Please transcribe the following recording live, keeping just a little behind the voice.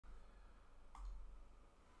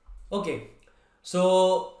Okay,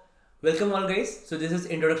 so welcome all guys. So this is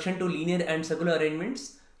introduction to linear and circular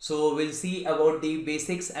arrangements. So we'll see about the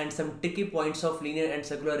basics and some tricky points of linear and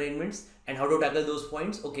circular arrangements and how to tackle those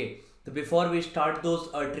points. Okay, so before we start those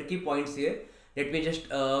tricky points here, let me just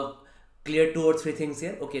clear two or three things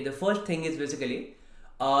here. Okay, the first thing is basically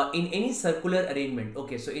in any circular arrangement.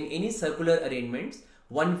 Okay, so in any circular arrangements,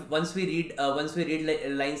 once we read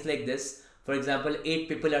lines like this. For example, 8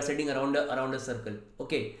 people are sitting around a circle.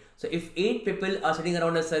 Okay, so if 8 people are sitting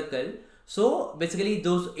around a circle, so basically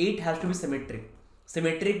those 8 has to be symmetric.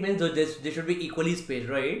 Symmetric means they should be equally spaced,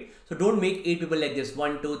 right? So don't make 8 people like this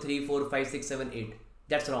 1 2 3 4 5 6 7 8.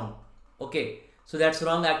 That's wrong. Okay, so that's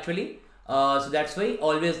wrong actually. So that's why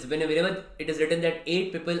always whenever it is written that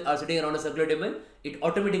 8 people are sitting around a circular table, it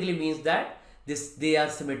automatically means that they are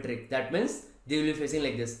symmetric. That means they will be facing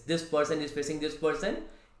like this. This person is facing this person.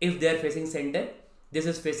 If they are facing center, this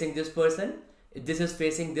is facing this person, this is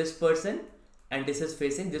facing this person, and this is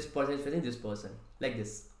facing this person is facing this person, like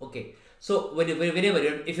this. Okay, so whenever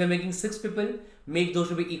if you're making 6 people, make those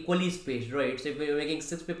to be equally spaced, right? So if you're making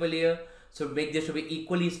 6 people here, so make this to be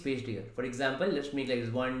equally spaced here. For example, let's make like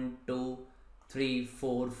this 1 2 3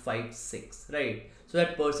 4 5 6, right? So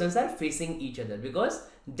that persons are facing each other, because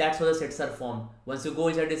that's how the sets are formed. Once you go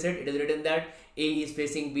inside the set, it is written that A is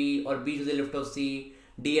facing B, or B to the left of C,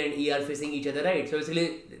 D and E are facing each other, right? So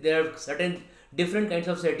basically there are certain different kinds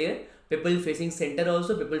of set here. People facing center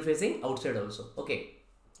also, people facing outside also. Okay.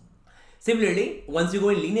 Similarly, once you go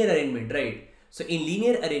in linear arrangement, right? So in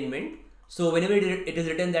linear arrangement, so whenever it is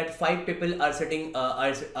written that 5 people are sitting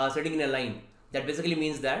sitting in a line, that basically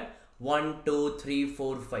means that 1 2 3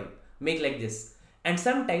 4 5. Make like this. And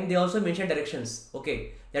sometimes they also mention directions.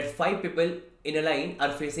 Okay, that 5 people in a line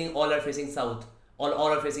are facing, all are facing south, all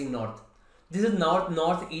are facing north. This is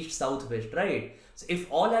north, east, south, west, right? So if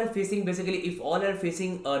all are facing, basically if all are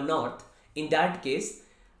facing north, in that case,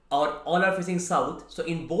 or all are facing south, so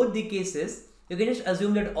in both the cases, you can just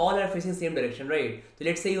assume that all are facing same direction, right? So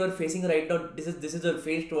let's say you are facing right now, this is your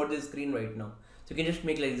face toward the screen right now. So you can just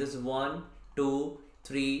make like this 1 2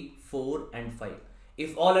 3 4 and 5.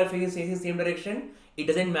 If all are facing same direction, it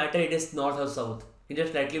doesn't matter it is north or south. You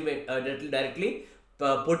just directly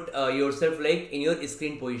put yourself like in your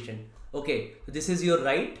screen position. Okay, so this is your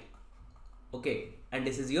right, okay, and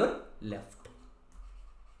this is your left.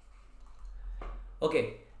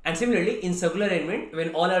 Okay, and similarly in circular arrangement,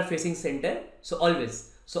 when all are facing center, so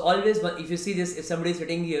always if you see this, if somebody is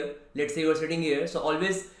sitting here, let's say you are sitting here, so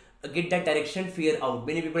always get that direction fear out.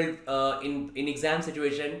 Many people in exam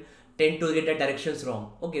situation tend to get that directions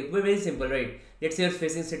wrong. Okay, very simple, right? Let's say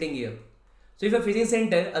you're sitting here. So if you're facing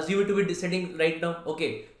center, assume it to be sitting right now.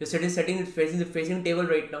 Okay, you're facing table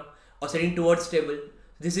right now, or sitting towards table.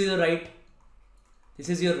 This is your right. This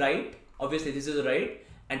is your right. Obviously, this is your right,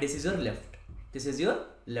 and this is your left. This is your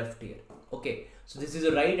left here. Okay, so this is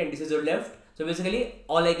your right and this is your left. So basically,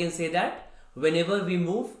 all I can say that whenever we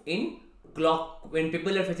move in clock, when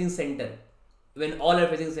people are facing center, when all are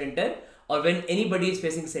facing center, or when anybody is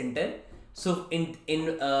facing center, so in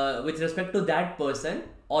with respect to that person,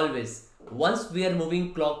 always once we are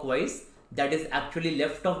moving clockwise, that is actually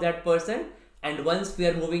left of that person. And once we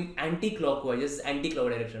are moving anti-clockwise, this is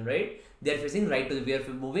anti-clockwise direction, right? They are facing right to the, we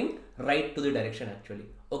are moving right to the direction actually.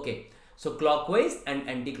 Okay, so clockwise and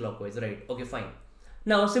anti-clockwise, right? Okay, fine.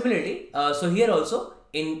 Now similarly, so here also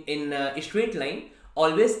in a straight line,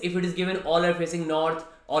 always if it is given all are facing north,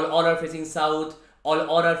 all are facing south,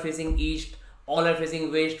 all are facing east, all are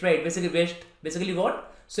facing west, right? Basically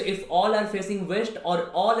what? So if all are facing west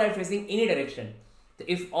or all are facing any direction,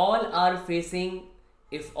 if all are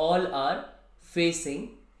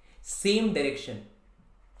facing same direction,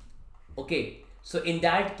 okay, so in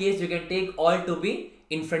that case you can take all to be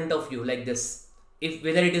in front of you like this. If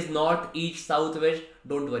whether it is north, east, south, west,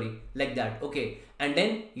 don't worry, like that. Okay, and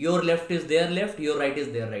then your left is their left, your right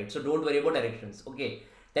is their right, so don't worry about directions. Okay,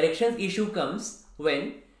 directions issue comes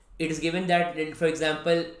when it is given that, for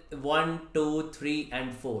example, 1 2 3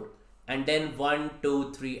 and 4, and then 1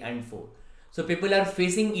 2 3 and 4. So people are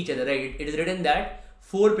facing each other, right? It is written that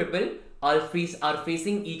 4 people are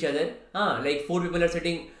facing each other. Like 4 people are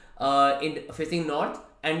sitting facing north,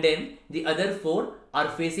 and then the other 4 are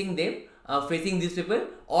facing them, facing these people,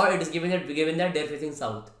 or it is given that they are facing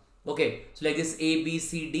south. Okay, so like this A B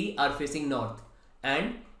C D are facing north,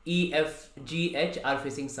 and E F G H are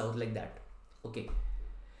facing south, like that. Okay,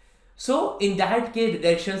 so in that case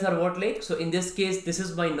directions are what, like, so in this case this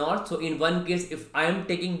is my north. So in one case, if I am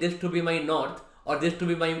taking this to be my north, or this to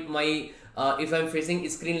be my if I'm facing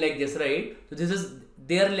screen like this, right? So this is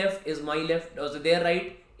their left is my left, also their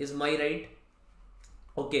right is my right.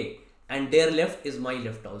 Okay, and their left is my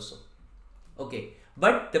left also. Okay,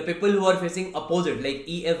 but the people who are facing opposite, like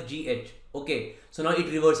E, F, G, H, okay, so now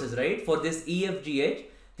it reverses, right? For this E, F, G, H,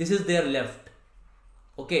 this is their left,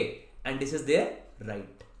 okay, and this is their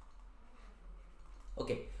right.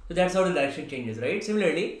 Okay, so that's how the direction changes, right?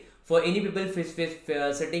 Similarly, for any people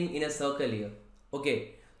sitting in a circle here,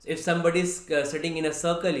 okay, so if somebody is sitting in a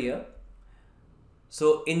circle here,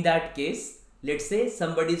 so in that case, let's say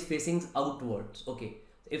somebody is facing outwards, okay,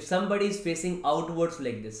 if somebody is facing outwards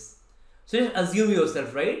like this, so just assume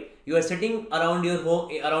yourself, right? You are sitting around your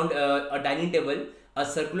home, around a dining table, a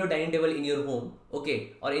circular dining table in your home,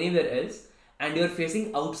 okay, or anywhere else, and you are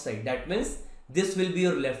facing outside. That means this will be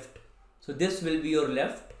your left. So this will be your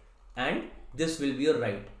left, and this will be your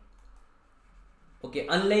right. Okay,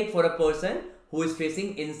 unlike for a person who is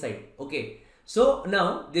facing inside. Okay, so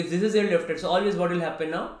now if this is your left hand, so always what will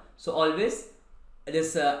happen now? So always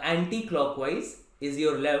this anti-clockwise is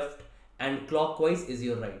your left and clockwise is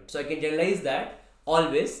your right. So I can generalize that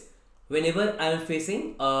always whenever I am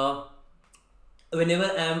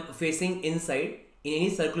facing inside in any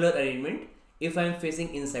circular arrangement, if I am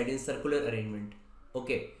facing inside in circular arrangement,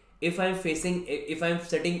 okay, if I am sitting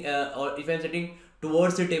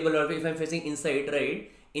towards the table, or if I am facing inside,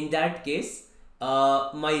 right, in that case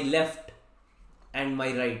my left and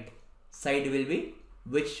my right side will be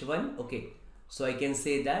which one? Okay, so I can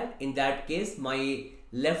say that in that case my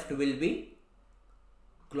left will be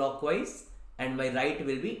clockwise and my right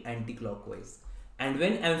will be anti-clockwise. And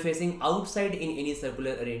when I am facing outside in any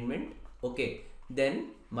circular arrangement, okay,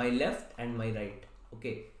 then my left and my right.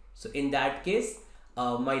 Okay, so in that case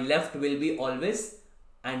my left will be always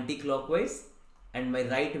anti-clockwise and my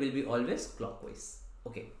right will be always clockwise.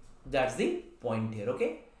 Okay, that's the point here.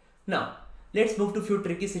 Okay, now let's move to few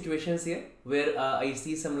tricky situations here where I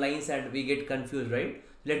see some lines and we get confused, right?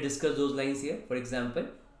 Let's discuss those lines here. For example,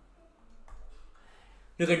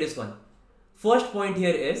 look at this one. First point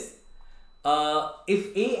here is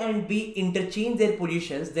if A and B interchange their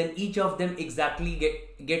positions, then each of them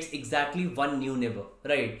gets exactly one new neighbor,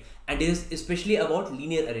 right? And this is especially about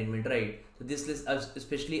linear arrangement, right? So this is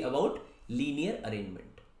especially about linear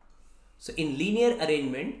arrangement. So in linear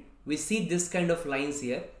arrangement, we see this kind of lines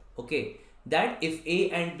here, okay, that if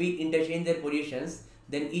A and B interchange their positions,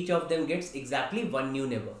 then each of them gets exactly one new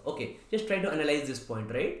neighbor. Okay, just try to analyze this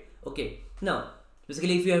point, right? Okay, now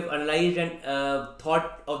basically if you have analyzed and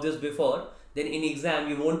thought of this before, then in exam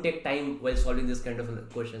you won't take time while solving this kind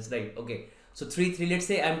of questions, right? Okay, so 3 let's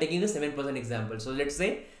say I'm taking a 7% example. So let's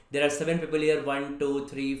say there are 7 people here, 1 2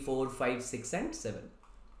 3 4 5 6 and 7,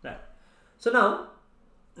 right? So now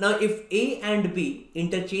if A and B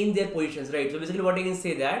interchange their positions, right? So basically what I can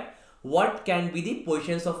say that what can be the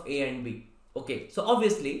positions of A and B? Okay, so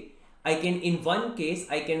obviously I can, in one case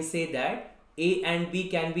I can say that A and B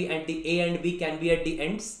can be at the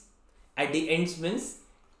ends. At the ends means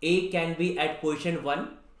A can be at position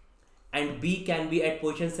 1 and B can be at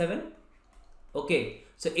position 7. Okay,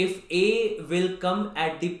 so if A will come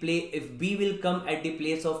at the place, if B will come at the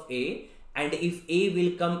place of A, and if A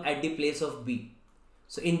will come at the place of B,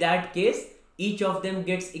 so in that case each of them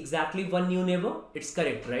gets exactly one new neighbor. It's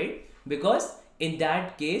correct, right? Because in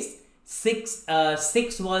that case 6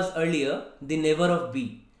 was earlier the neighbor of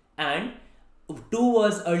B and 2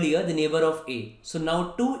 was earlier the neighbor of A. So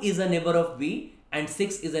now 2 is a neighbor of B and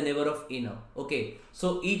 6 is a neighbor of A now. Okay,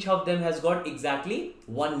 so each of them has got exactly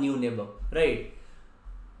one new neighbor, right?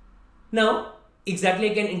 Now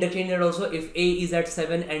exactly I can interchange it also. If A is at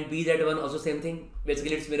 7 and B is at 1, also same thing.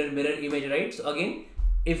 Basically it's mirror image, right? So again,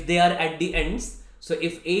 if they are at the ends, so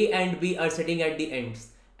if A and B are sitting at the ends,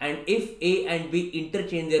 and if A and B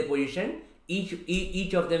interchange their position,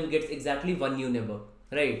 each of them gets exactly one new neighbor,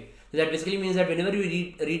 right? So that basically means that whenever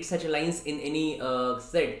you read such lines in any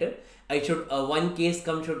set, I should one case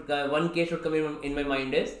should come in my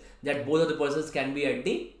mind is that both of the persons can be at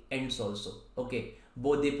the ends also. Okay,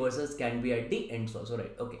 both the persons can be at the ends also,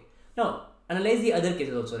 right? Okay, now analyze the other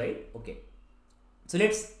cases also, right? Okay, so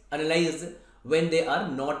let's analyze when they are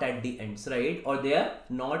not at the ends, right? Or they are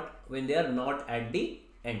not, when they are not at the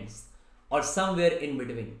ends or somewhere in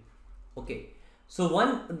between. Okay, so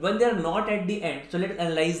when they are not at the end, so let's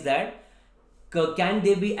analyze that. Can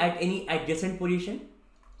they be at any adjacent position?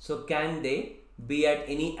 So can they be at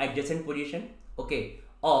any adjacent position? Okay,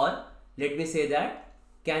 or let me say that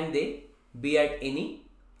can they be at any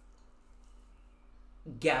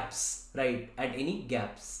gaps, right? At any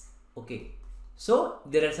gaps. Okay, so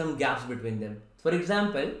there are some gaps between them. For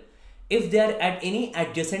example, if they are at any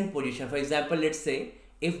adjacent position, for example, let's say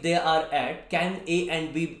if they are at, can A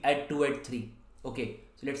and B at 2 at 3? Okay,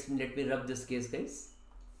 so let me rub this case, guys.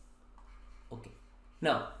 Okay,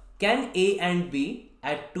 now can A and B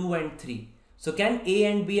at 2 and 3? So can A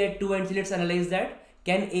and B at 2 and 3? Let's analyze that.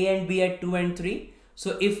 Can A and B at 2 and 3?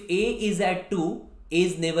 So if A is at 2,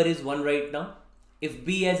 A's neighbor is 1 right now. If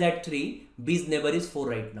B is at 3, B's neighbor is 4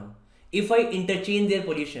 right now. If I interchange their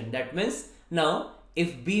position, that means now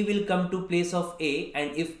if B will come to place of A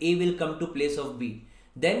and if A will come to place of B,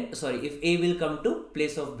 then if A will come to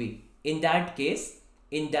place of B, in that case,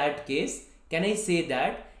 can I say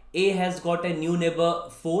that A has got a new neighbor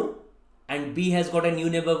 4 and B has got a new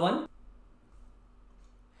neighbor 1?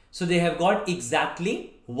 So they have got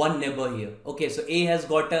exactly one neighbor here. Okay, so B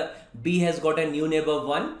has got a new neighbor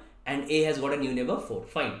 1 and A has got a new neighbor 4.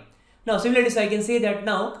 Fine. Now similarly, so I can say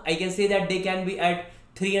that they can be at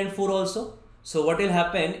 3 and 4 also. So what will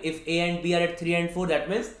happen if A and B are at 3 and 4? That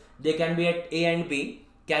means they can be at A and B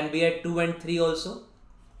can be at 2 and 3 also.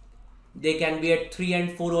 They can be at 3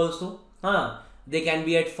 and 4 also. They can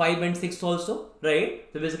be at 5 and 6 also, right?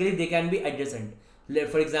 So basically they can be adjacent.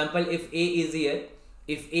 For example, if A is here,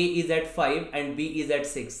 if A is at 5 and B is at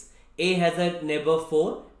 6, A has a neighbor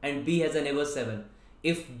 4 and B has a neighbor 7.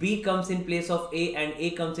 If B comes in place of A and A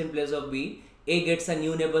comes in place of B, A gets a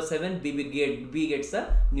new neighbor 7, B gets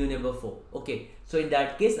a new neighbor 4. Okay, so in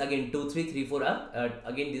that case, again 2, 3, 3, 4 are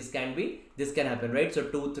again this can happen, right? So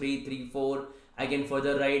 2, 3, 3, 4, again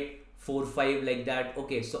further right, 4, 5 like that.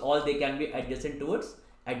 Okay, so all they can be adjacent towards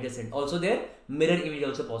adjacent. Also their mirror image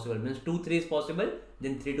also possible. Means 2, 3 is possible,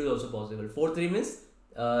 then 3, 2 is also possible. 4, 3 means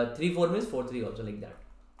 3, 4 means 4, 3 also like that.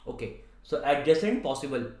 Okay, so adjacent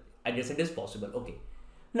possible, adjacent is possible. Okay,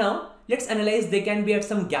 now let's analyze. They can be at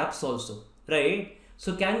some gaps also, right?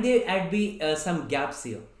 So can they be some gaps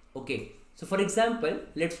here? Okay, so for example,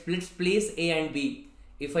 let's place A and B.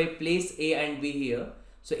 If I place A and B here,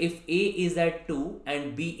 so if A is at 2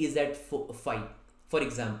 and B is at 5, for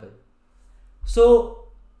example, so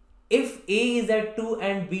if A is at 2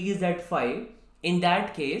 and B is at 5, in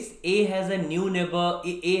that case A has a new neighbor.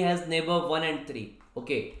 A has neighbor 1 and 3.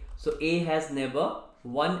 Okay, so A has neighbor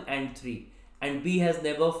 1 and 3 and B has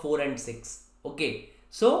neighbor 4 and 6. Okay,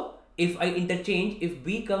 so if I interchange, if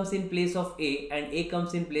B comes in place of A and A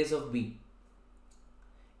comes in place of B,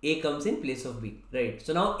 A comes in place of B, right?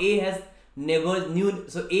 So now A has neighbors new.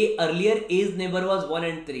 So earlier A's neighbor was 1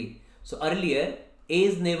 and 3. So earlier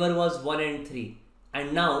A's neighbor was 1 and 3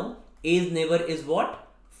 and now A's neighbor is what?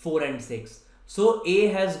 4 and 6. So A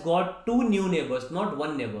has got 2 new neighbors, not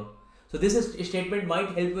 1 neighbor. So this statement might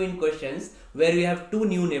help you in questions where you have 2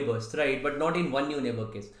 new neighbors, right? But not in 1 new neighbor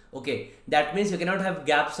case. Okay, that means you cannot have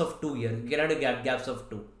gaps of 2 here. You cannot have gaps of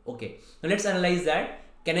 2. Okay, now let's analyze that.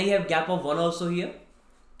 Can I have gap of 1 also here?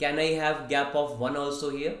 Can I have gap of 1 also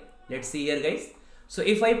here? Let's see here, guys. So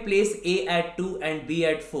if I place A at 2 and B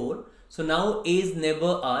at 4, so now A's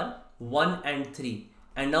neighbor are 1 and 3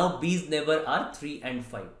 and now B's neighbor are 3 and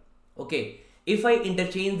 5. Okay, if I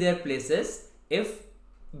interchange their places, if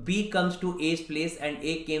B comes to A's place and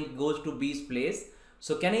A goes to B's place,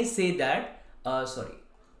 so can I say that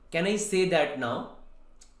can I say that now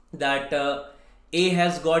that A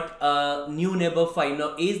has got a new neighbor 5.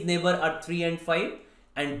 Now A's neighbor are 3 and 5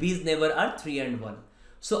 and B's neighbor are 3 and 1.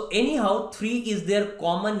 So anyhow 3 is their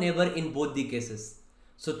common neighbor in both the cases.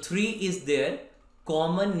 So 3 is their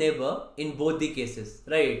common neighbor in both the cases,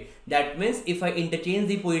 right? That means if I interchange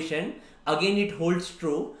the position, again it holds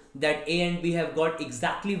true that A and B have got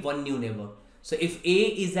exactly one new neighbor. So if A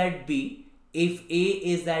is at B, if A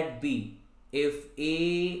is at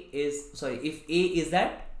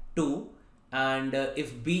 2 and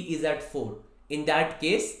if B is at 4, in that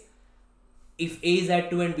case, if A is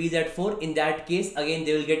at 2 and B is at 4, in that case again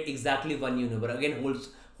they will get exactly one new neighbor. Again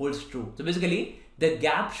holds true. So basically the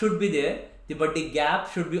gap should be there, but the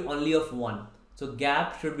gap should be only of 1. So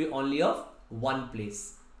gap should be only of 1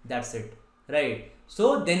 place. That's it, right?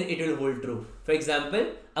 So then it will hold true. For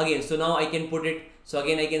example, again, so now I can put it. So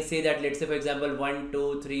again I can say that, let's say for example 1,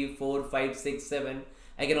 2, 3, 4, 5, 6, 7.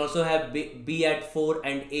 I can also have B at 4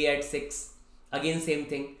 and A at 6. Again same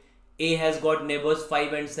thing. A has got neighbors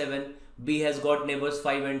 5 and 7. B has got neighbors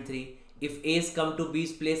 5 and 3. If A's come to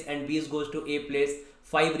B's place and B's goes to A place,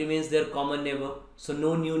 5 remains their common neighbor. So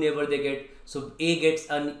no new neighbor they get. So A gets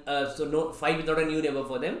 5 is not a new neighbor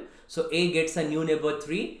for them. So A gets a new neighbor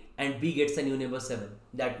 3 and B gets a new neighbor 7.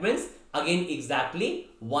 That means again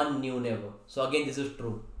exactly one new neighbor. So again this is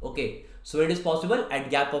true. Okay, so it is possible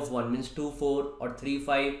at gap of 1, means 2, 4 or 3,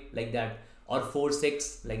 5 like that, or 4,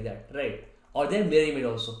 6 like that, right? Or their mirror image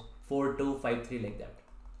also 4, 2, 5, 3 like that.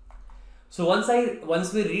 So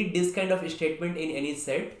once we read this kind of statement in any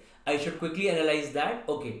set, I should quickly analyze that.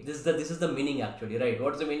 Okay, this is the meaning actually, right?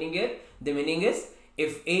 What's the meaning here? The meaning is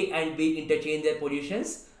if A and B interchange their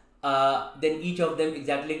positions, then each of them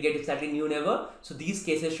get exactly new never. So these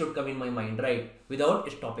cases should come in my mind, right,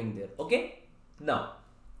 without stopping there. Okay, now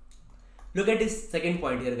look at this second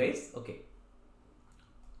point here, guys. Okay,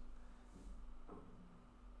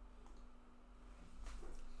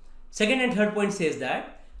 second and third point says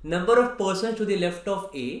that number of persons to the left of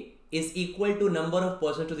A is equal to number of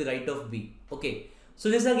persons to the right of B. Okay, so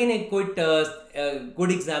this is again a quite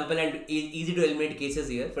good example and easy to eliminate cases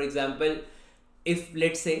here. For example, if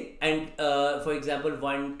let's say, and for example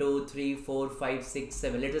 1 2 3 4 5 6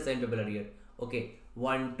 7, let's say 7 people are here. Okay,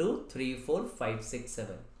 1 2 3 4 5 6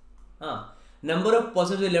 7. Number of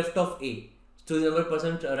persons to the left of A to the number of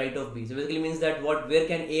persons right of B. So basically means that where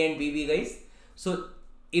can A and B be, guys? So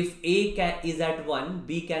if A is at 1,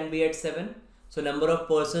 B can be at 7. So number of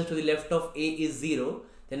persons to the left of A is 0.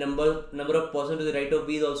 The number of persons to the right of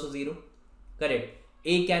B is also 0. Correct.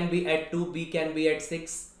 A can be at 2, B can be at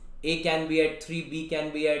 6. A can be at 3, B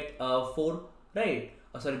can be at 4. Right?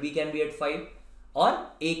 Or sorry, B can be at 5. Or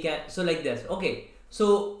A can, so like this. Okay.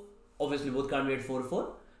 So obviously both can't be at 4,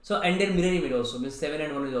 4. So and then mirror image also means 7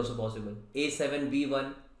 and 1 is also possible. A 7, B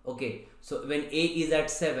 1. Okay. So when A is at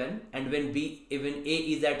 7 and when A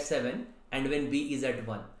is at 7 and when B is at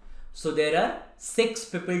 1. So there are 6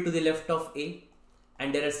 people to the left of A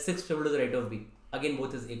and there are 6 people to the right of B. Again,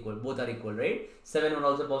 both are equal, right? 7 1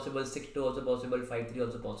 also possible, 6 2 also possible, 5 3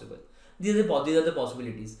 also possible. These are the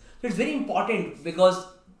possibilities. So it's very important because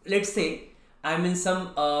let's say I'm in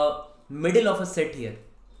some middle of a set here.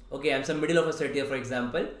 Okay, I'm some middle of a set here, for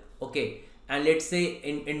example. Okay, and let's say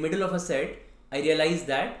in middle of a set, I realize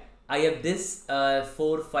that I have this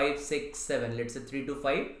 4 5 6 7. Let's say 3 to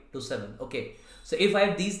 5 to 7. Okay. So if I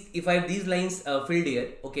have these lines filled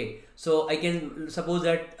here, okay, so I can suppose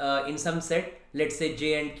that in some set, let's say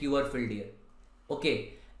J and Q are filled here,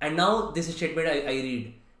 okay, and now this statement I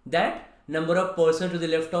read that number of persons to the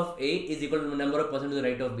left of A is equal to number of persons to the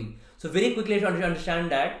right of B. So very quickly I should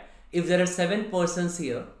understand that if there are 7 persons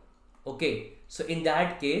here, okay, so in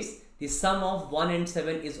that case the sum of 1 and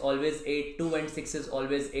 7 is always 8, 2 and 6 is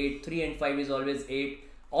always 8, 3 and 5 is always 8,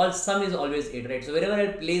 all sum is always 8, right? So wherever I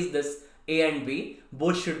place this A and B,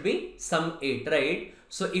 both should be sum 8, right?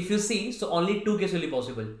 So if you see, so only 2 cases will be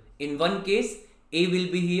possible. In one case, A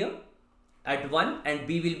will be here at 1 and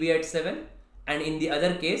B will be at 7, and in the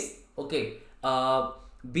other case, okay,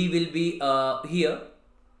 B will be here,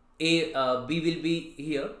 B will be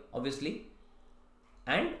here obviously,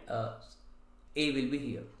 and A will be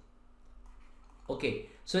here. Okay,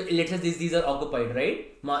 so let's say these are occupied,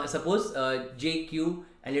 right? Suppose J, Q,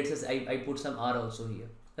 and let's say I put some R also here,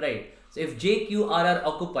 right? So if J, Q, R are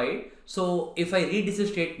occupied, so if I read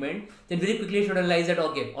this statement, then very quickly I should realize that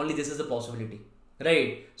okay, only this is a possibility,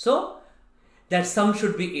 right? So that sum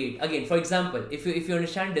should be 8. Again, for example, if you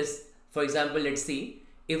understand this, for example, let's see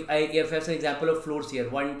if I have an example of floors here,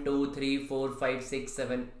 1 2 3 4 5 6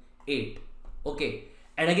 7 8. Okay,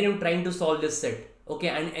 and again I'm trying to solve this set. Okay,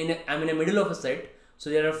 and I'm in the middle of a set, so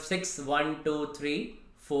there are 6 1 2 3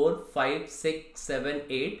 4 5 6 7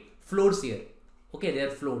 8 floors here. Okay, they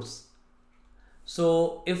are floors.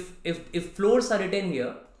 So if floors are written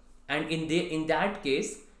here, and in that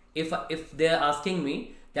case, if they are asking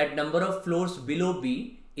me that number of floors below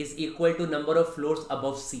B is equal to number of floors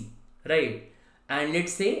above C, right? And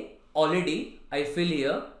let's say already I fill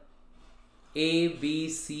here A, B,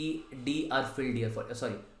 C, D are filled here.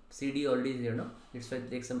 Sorry, C, D already is here. No, let's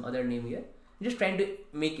take some other name here. I'm just trying to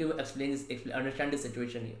make you understand the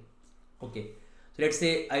situation here. Okay, so let's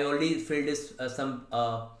say I already filled this some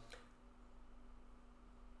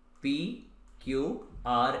P, Q,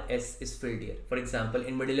 R, S is filled here. For example,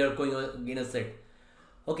 in middle you're going in a set.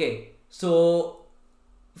 Okay, so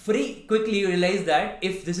very quickly you realize that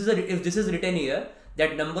if this is written here,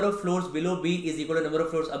 that number of floors below B is equal to number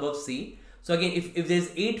of floors above C. So again, if there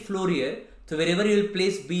is 8 floor here, so wherever you will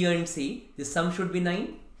place B and C, the sum should be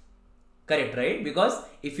 9. Correct, right? Because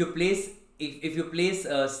if you place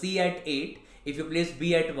C at 8, if you place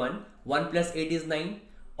B at 1, 1 plus 8 is 9,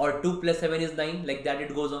 or 2 plus 7 is 9, like that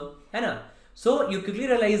it goes on. So you quickly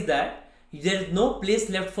realize that there is no place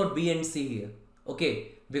left for B and C here.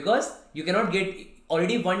 Okay, because you cannot get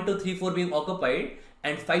already 1 2 3 4 being occupied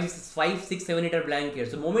and 5 6 7 8 are blank here.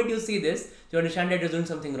 So the moment you see this, you understand that you're doing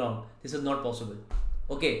something wrong. This is not possible.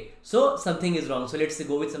 Okay, so something is wrong. So let's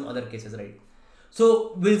go with some other cases, right?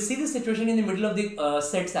 So we'll see the situation in the middle of the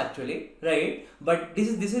sets actually, right? But this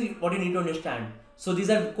is what you need to understand. So these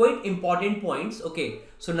are quite important points. Okay,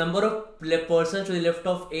 so number of persons to the left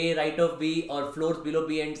of A, right of B, or floors below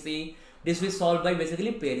B and C. This will solve by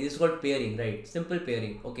basically pairing. This is called pairing, right? Simple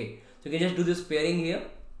pairing. Okay, so you can just do this pairing here.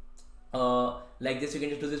 Like this, you can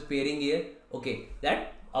just do this pairing here. Okay,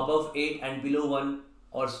 that above 8 and below 1,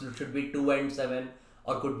 or should be 2 and 7,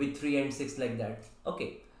 or could be 3 and 6, like that.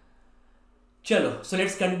 Okay. Chalo. So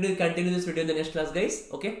let's continue this video in the next class, guys.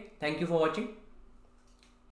 Okay. Thank you for watching.